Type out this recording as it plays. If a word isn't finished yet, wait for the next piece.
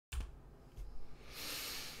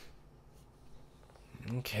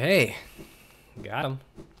Okay, got him.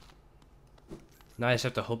 Now I just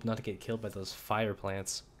have to hope not to get killed by those fire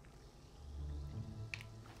plants.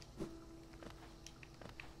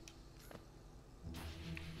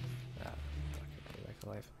 Ah, fuck it, get back to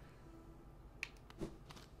life.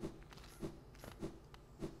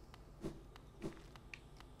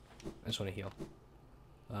 I just want to heal.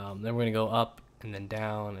 Then we're gonna go up and then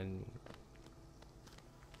down and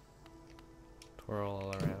twirl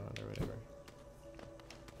all around or whatever.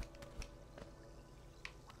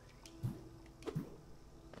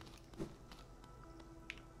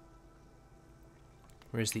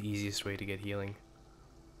 Where's the easiest way to get healing?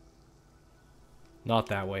 Not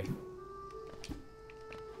that way.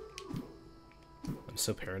 I'm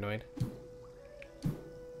so paranoid.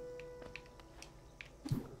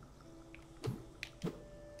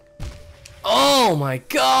 Oh my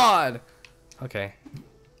god! Okay.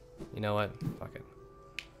 You know what? Fuck it.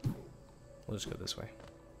 We'll just go this way.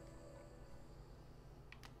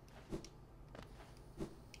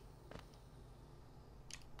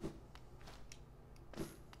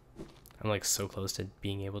 I'm like so close to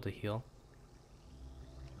being able to heal.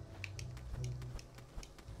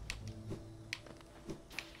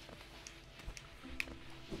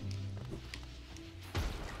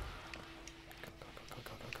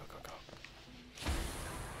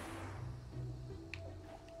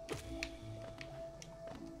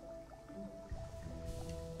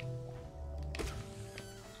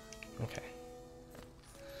 Go. Okay.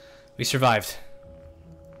 We survived.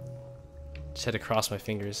 Just had to cross my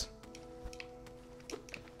fingers.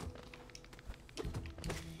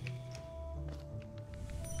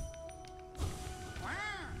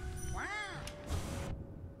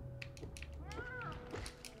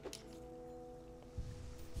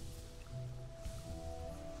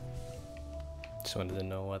 Just wanted to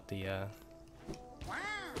know what the what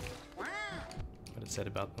it said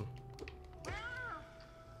about them.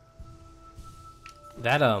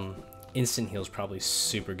 That instant heal is probably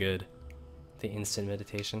super good. The instant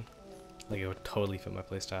meditation, like it would totally fit my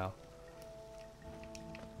playstyle.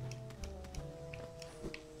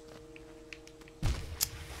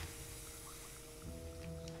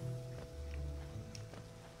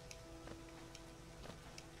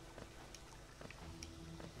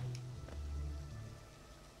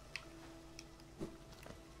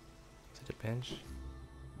 Is it a bench?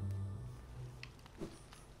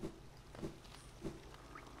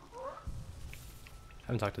 I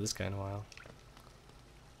haven't talked to this guy in a while.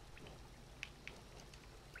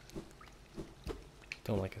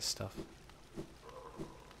 Don't like his stuff.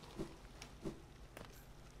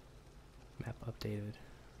 Map updated.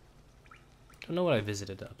 Don't know what I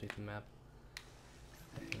visited to update the map.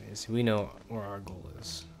 Anyways, we know where our goal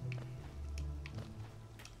is.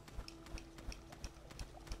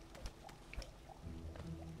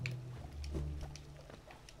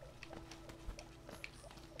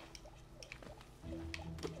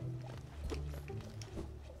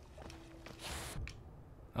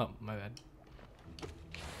 Oh, my bad.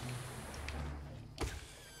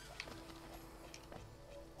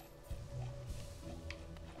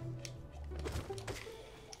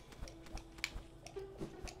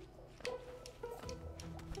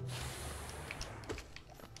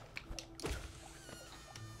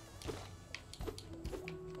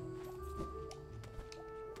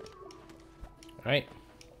 All right.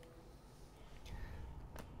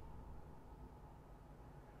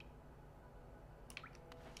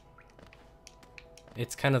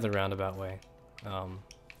 It's kind of the roundabout way, but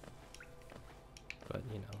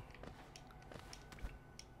you know,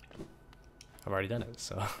 I've already done it,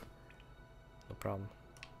 so no problem.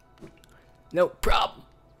 No problem.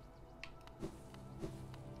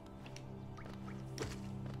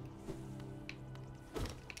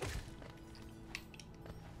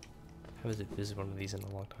 I haven't visited one of these in a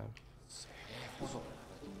long time.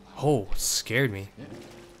 Oh, scared me.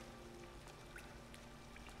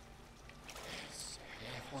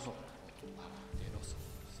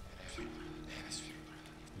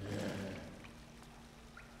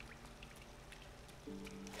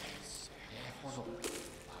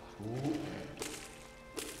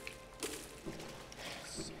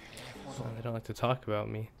 Oh, they don't like to talk about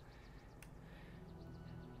me.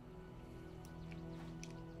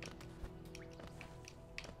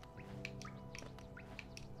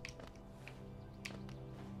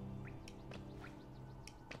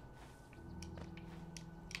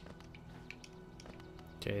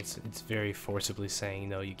 Okay, it's very forcibly saying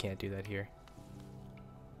no, you can't do that here.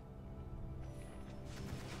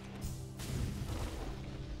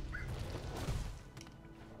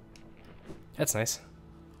 That's nice.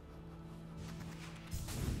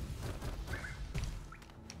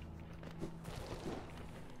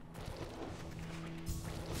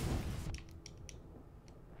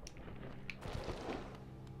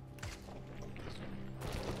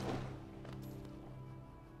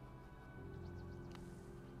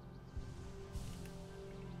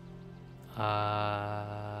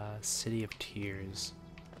 City of Tears.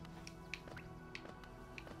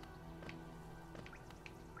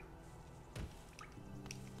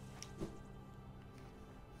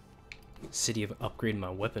 City of upgrading my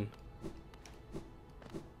weapon.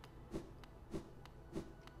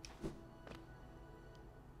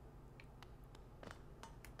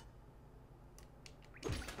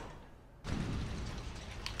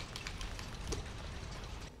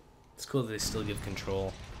 It's cool that they still give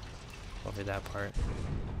control over that part.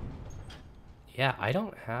 Yeah, I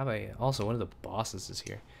don't have a... Also, one of the bosses is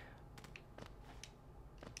here.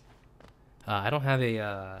 I don't have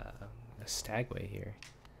a Stagway here.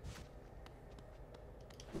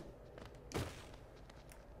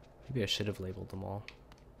 Maybe I should have labeled them all.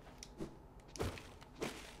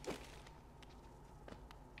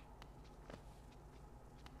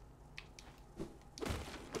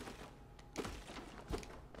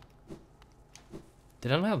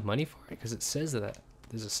 Did I not have money for it? Because it says that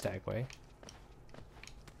there's a Stagway.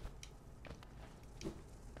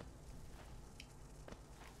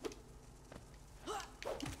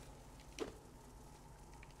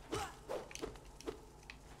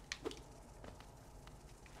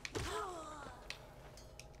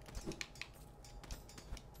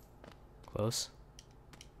 Close.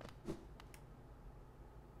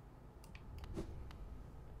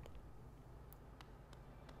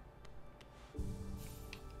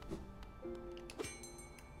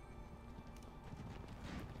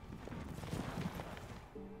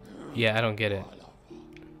 Yeah, I don't get it.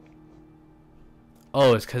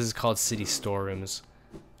 Oh, it's because it's called City Storerooms.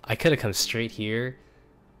 I could have come straight here.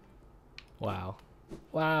 Wow.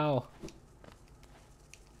 Wow.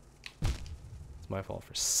 It's my fault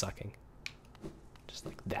for sucking. Just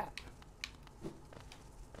like that.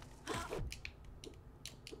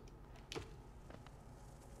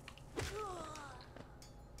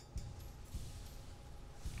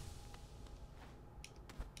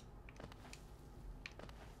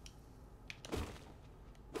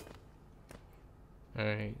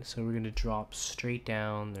 Alright, so we're gonna drop straight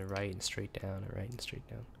down, the right and straight down, the right and straight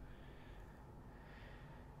down.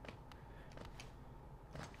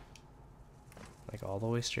 Like all the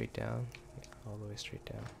way straight down, all the way straight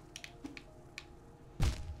down.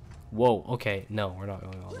 Whoa, okay, no, we're not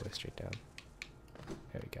going all the way straight down.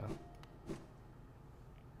 There we go.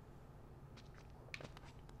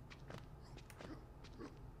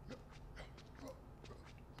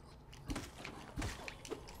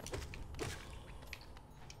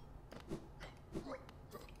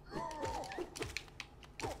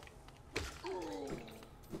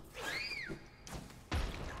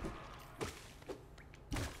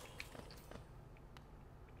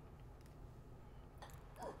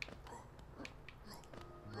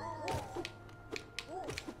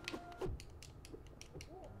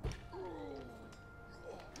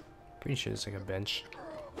 Pretty sure it's like a bench.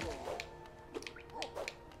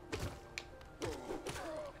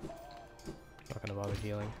 Not gonna bother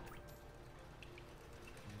healing.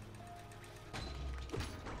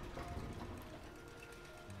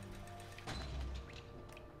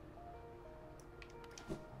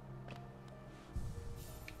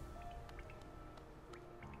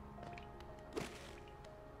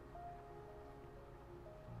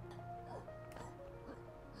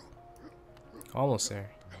 Almost there.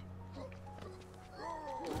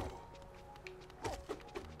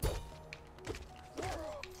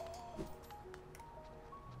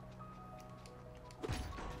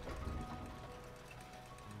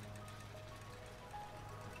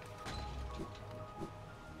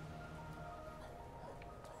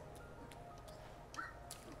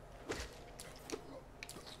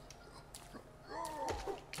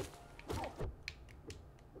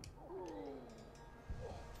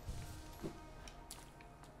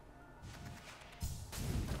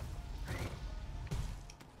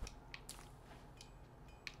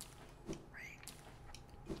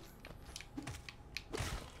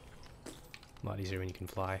 A lot easier when you can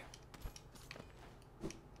fly.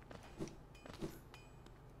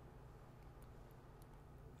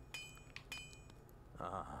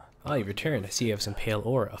 Ah, you returned. I see you have some pale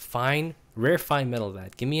ore. A fine, rare fine metal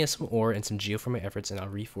that. Give me some ore and some geo for my efforts and I'll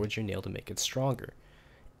reforge your nail to make it stronger.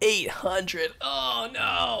 800! Oh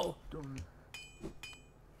no!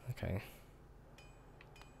 Okay.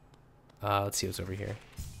 Let's see what's over here.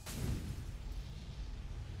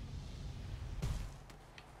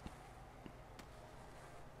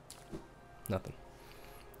 Nothing.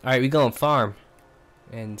 Alright, we go and farm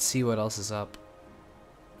and see what else is up.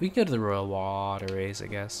 We can go to the Royal Waterways, I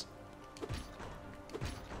guess.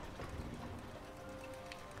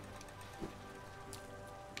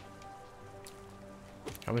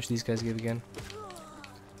 How much these guys give again?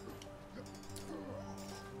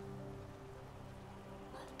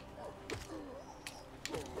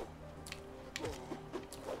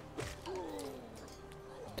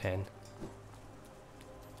 $10.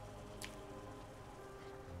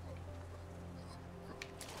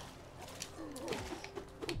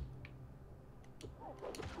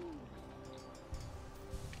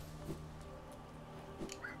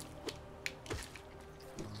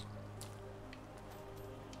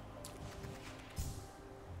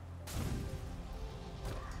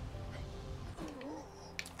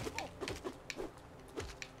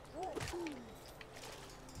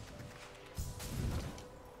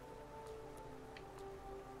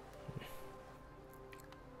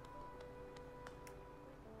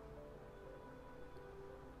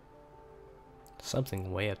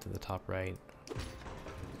 Something way up to the top right.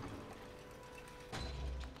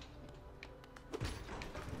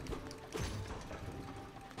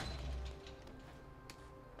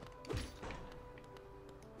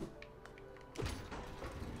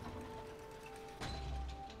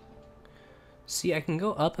 See, I can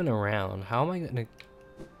go up and around. How am I gonna...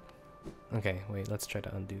 Okay, wait, let's try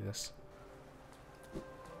to undo this.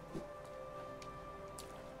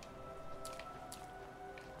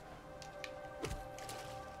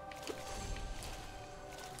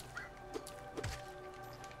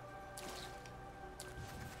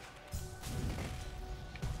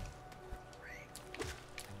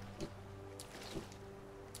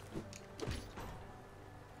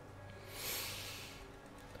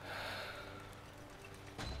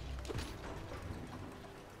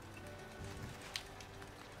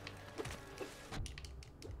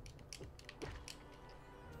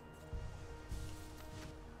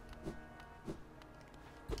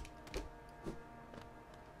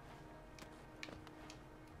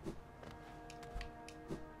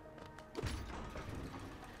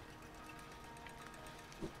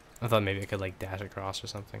 I thought maybe I could like dash across or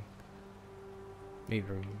something. Maybe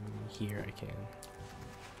from here I can.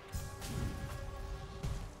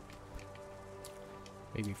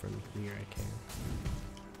 Maybe from here I can.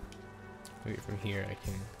 Maybe from here I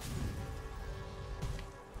can.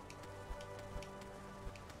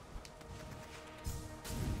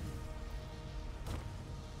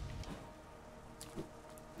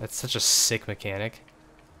 That's such a sick mechanic.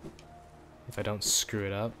 If I don't screw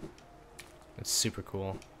it up. It's super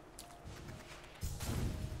cool.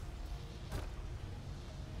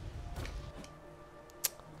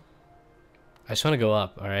 I just want to go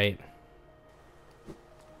up, alright?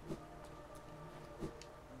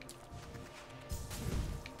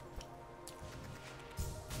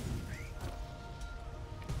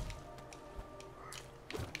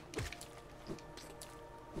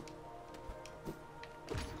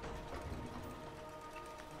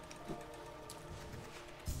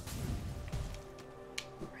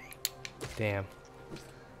 Damn.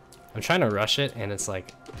 I'm trying to rush it and it's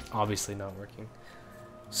like obviously not working.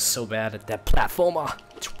 So bad at that platformer.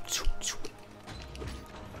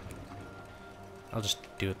 I'll just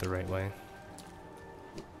do it the right way.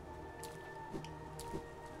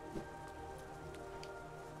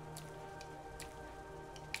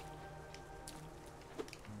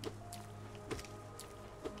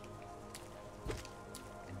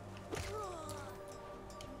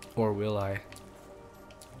 Or will I?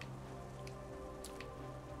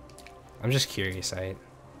 I'm just curious,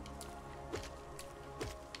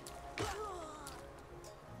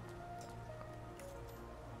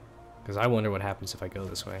 because I wonder what happens if I go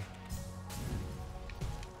this way.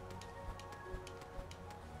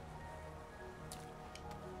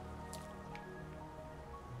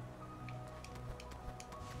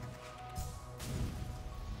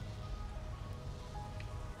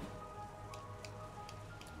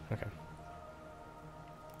 Okay.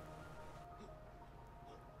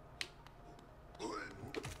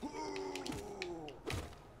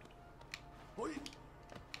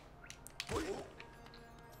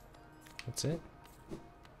 That's it.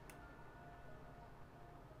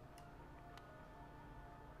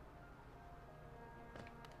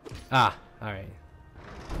 Ah, alright.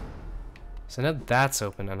 So now that's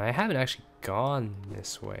open, and I haven't actually gone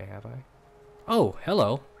this way, have I? Oh,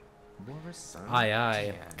 hello. Aye,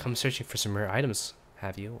 aye. Come searching for some rare items,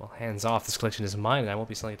 have you? Well, hands off. This collection is mine, and I won't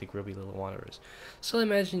be selling it to grubby little wanderers. So I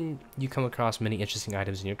imagine you come across many interesting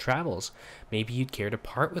items in your travels. Maybe you'd care to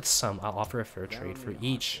part with some. I'll offer a fair trade for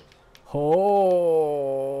each. Oh.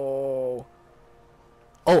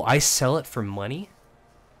 Oh, I sell it for money?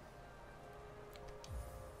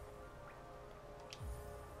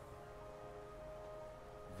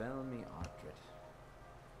 Velmi Ardred.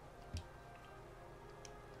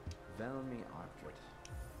 Velmi Ardred.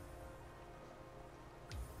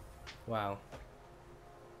 Wow.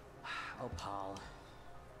 Opal.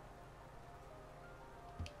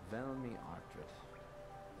 Velmi Artrit.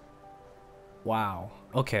 Wow.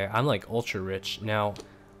 Okay, I'm like ultra rich. Now,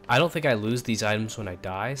 I don't think I lose these items when I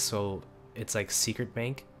die, so it's like secret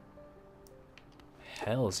bank.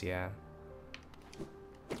 Hells yeah.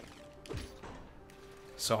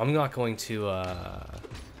 So I'm not going to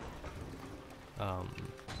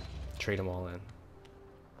trade them all in.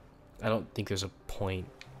 I don't think there's a point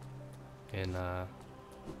in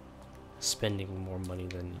spending more money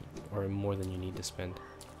than, or more than you need to spend.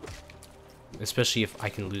 Especially if I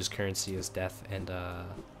can lose currency as death and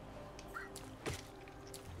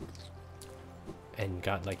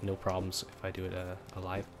got like no problems if I do it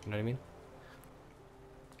alive. You know what I mean?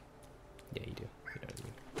 Yeah, you do. You know what I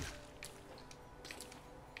mean?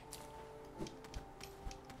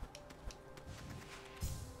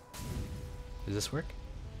 Does this work?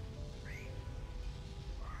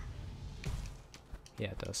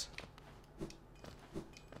 Yeah, it does.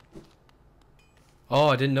 Oh,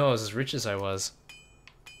 I didn't know I was as rich as I was.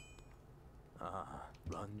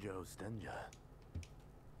 Ranjo Stenja.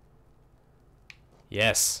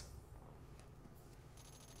 Yes.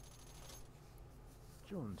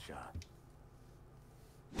 Jonsha.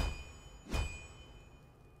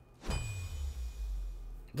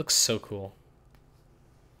 Looks so cool.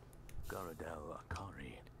 Garadel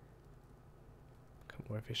Akari. Come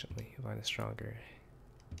more efficiently. Line is stronger.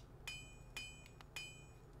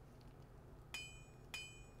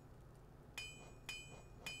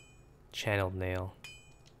 Channeled nail.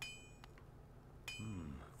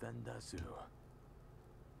 Vendasu.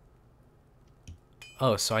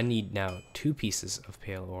 Oh, so I need now 2 pieces of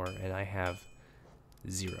pale ore, and I have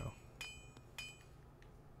 0.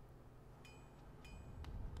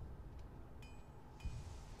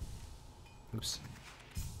 Oops.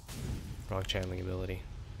 Wrong channeling ability.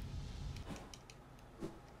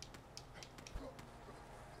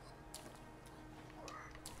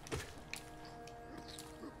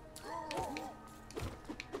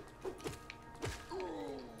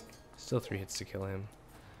 Still 3 hits to kill him.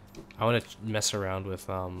 I want to mess around with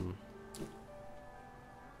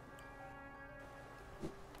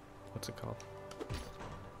what's it called?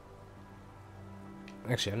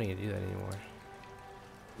 Actually, I don't need to do that anymore.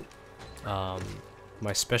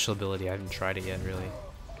 My special ability, I haven't tried it yet, really.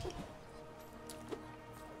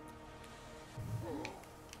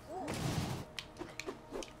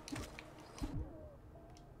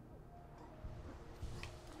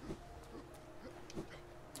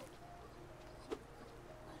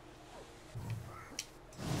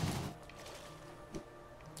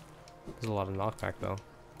 There's a lot of knockback, though.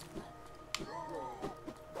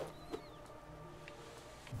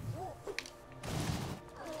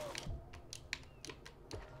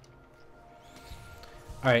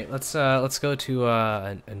 All right, let's go to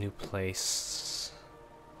a new place.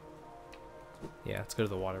 Yeah, let's go to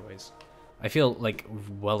the waterways. I feel like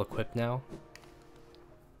well equipped now.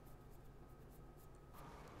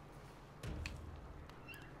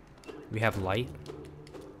 We have light.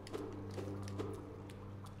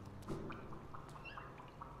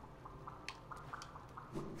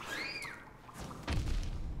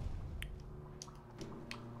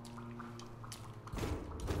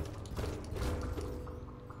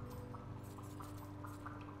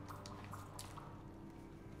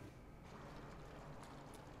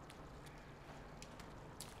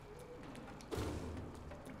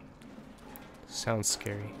 Sounds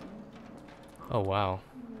scary. Oh, wow.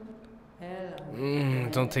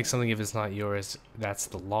 Don't take something if it's not yours. That's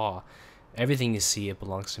the law. Everything you see, it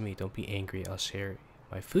belongs to me. Don't be angry. I'll share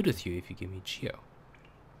my food with you if you give me Geo.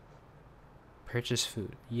 Purchase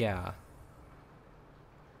food. Yeah.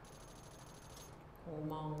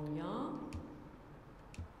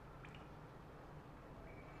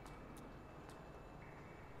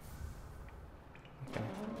 Okay.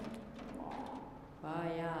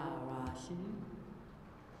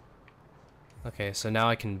 Okay, so now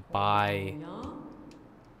I can buy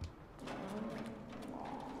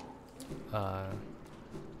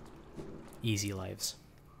easy lives.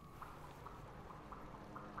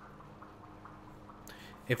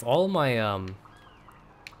 If all my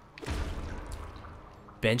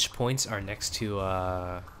bench points are next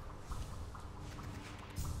to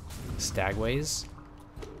stagways,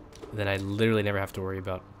 then I literally never have to worry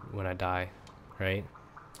about when I die, right?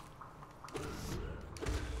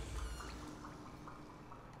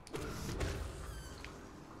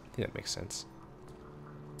 I think that makes sense.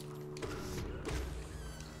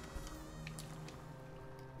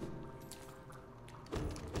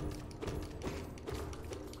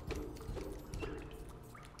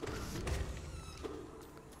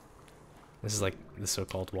 This is like the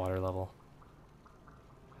so-called water level.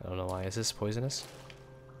 I don't know why. Is this poisonous?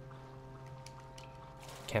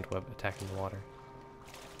 Can't web attacking the water.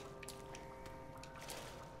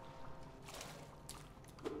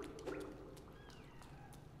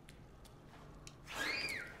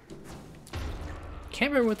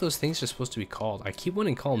 Can't remember what those things are supposed to be called. I keep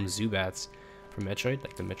wanting to call them Zubats from Metroid,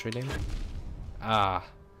 like the Metroid name. Ah.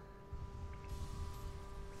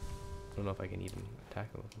 I don't know if I can even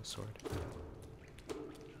attack them with a sword.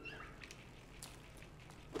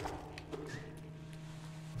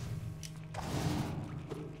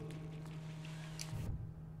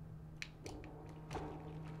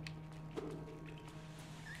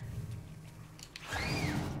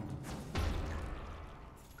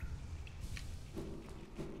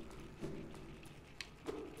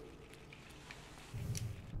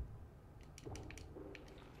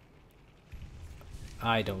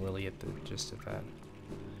 I don't really get the gist of that.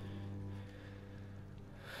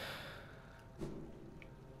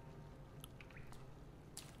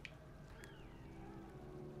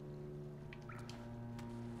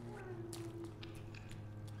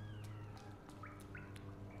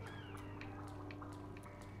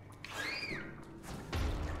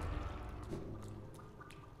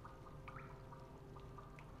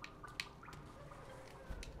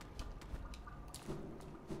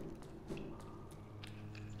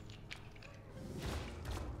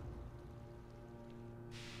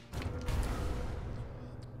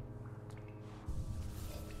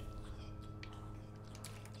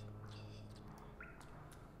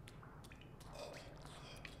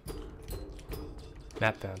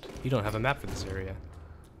 Map found. You don't have a map for this area.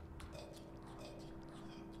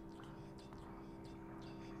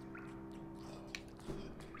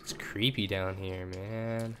 It's creepy down here,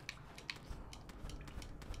 man.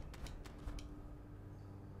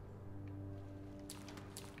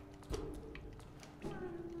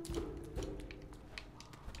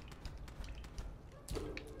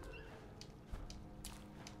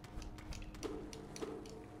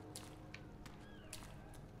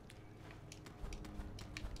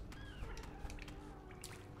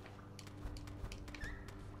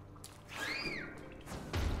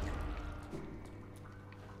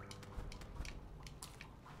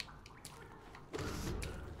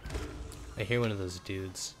 I hear one of those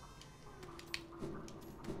dudes.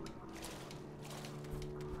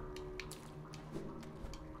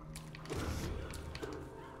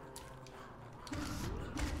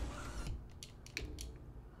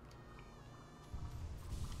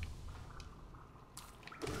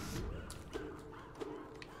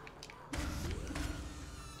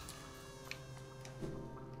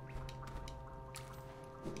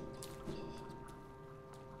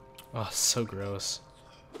 Oh, so gross.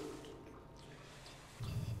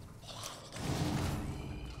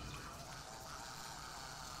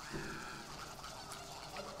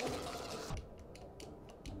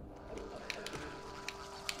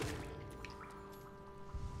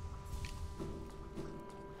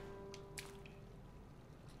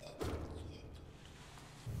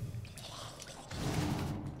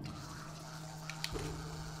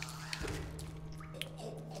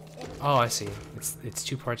 Oh, I see. It's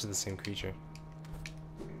two parts of the same creature.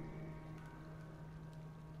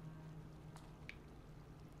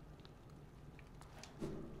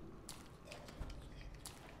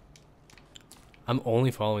 I'm only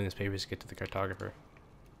following this paper to get to the cartographer.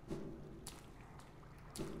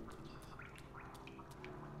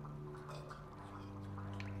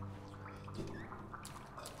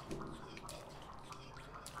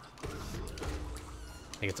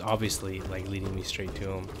 Like, it's obviously like leading me straight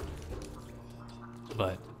to him,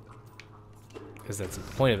 but because that's the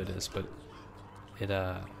point of it is, but it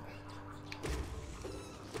what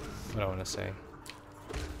do I want to say?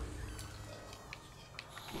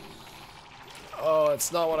 Oh,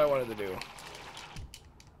 it's not what I wanted to do.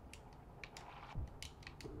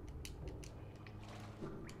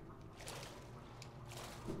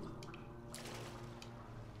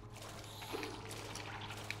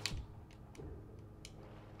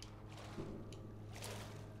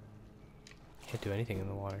 Can't do anything in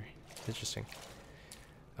the water. Interesting.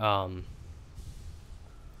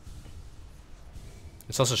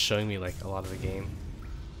 It's also showing me like a lot of the game.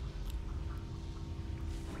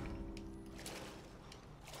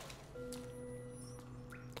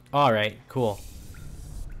 Alright, cool.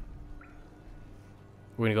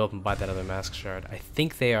 We're gonna go up and buy that other mask shard. I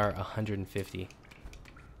think they are 150.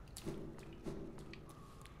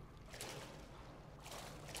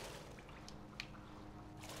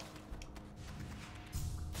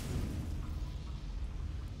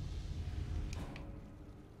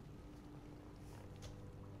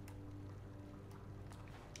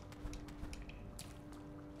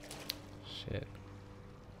 Shit.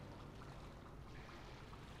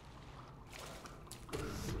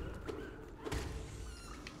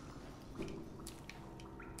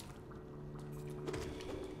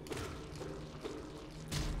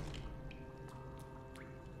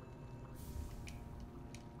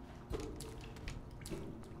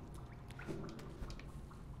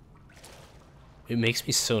 It makes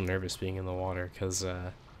me so nervous being in the water, because,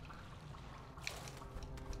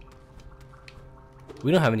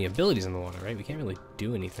 we don't have any abilities in the water, right? We can't really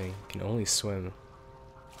do anything. We can only swim.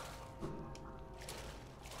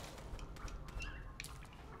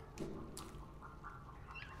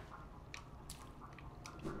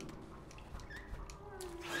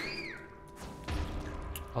 I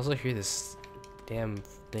also hear this damn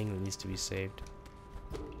thing that needs to be saved.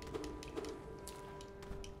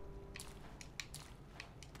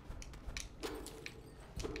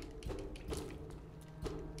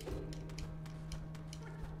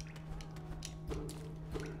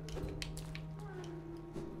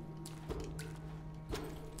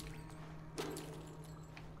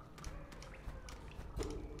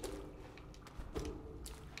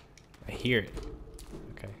 I hear it.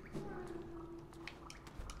 Okay.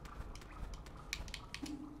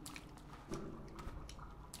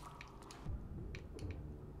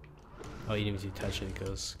 Oh, even if you touch it, it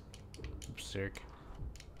goes berserk.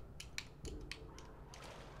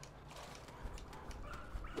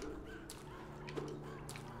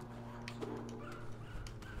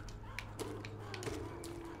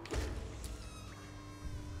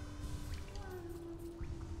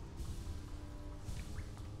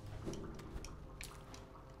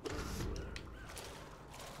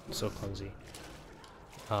 So clumsy.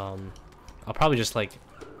 I'll probably just like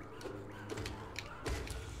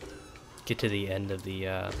get to the end of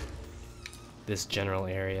the this general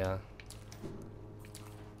area.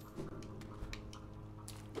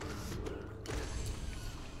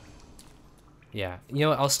 Yeah, you know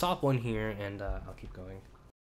what, I'll stop one here and I'll keep going.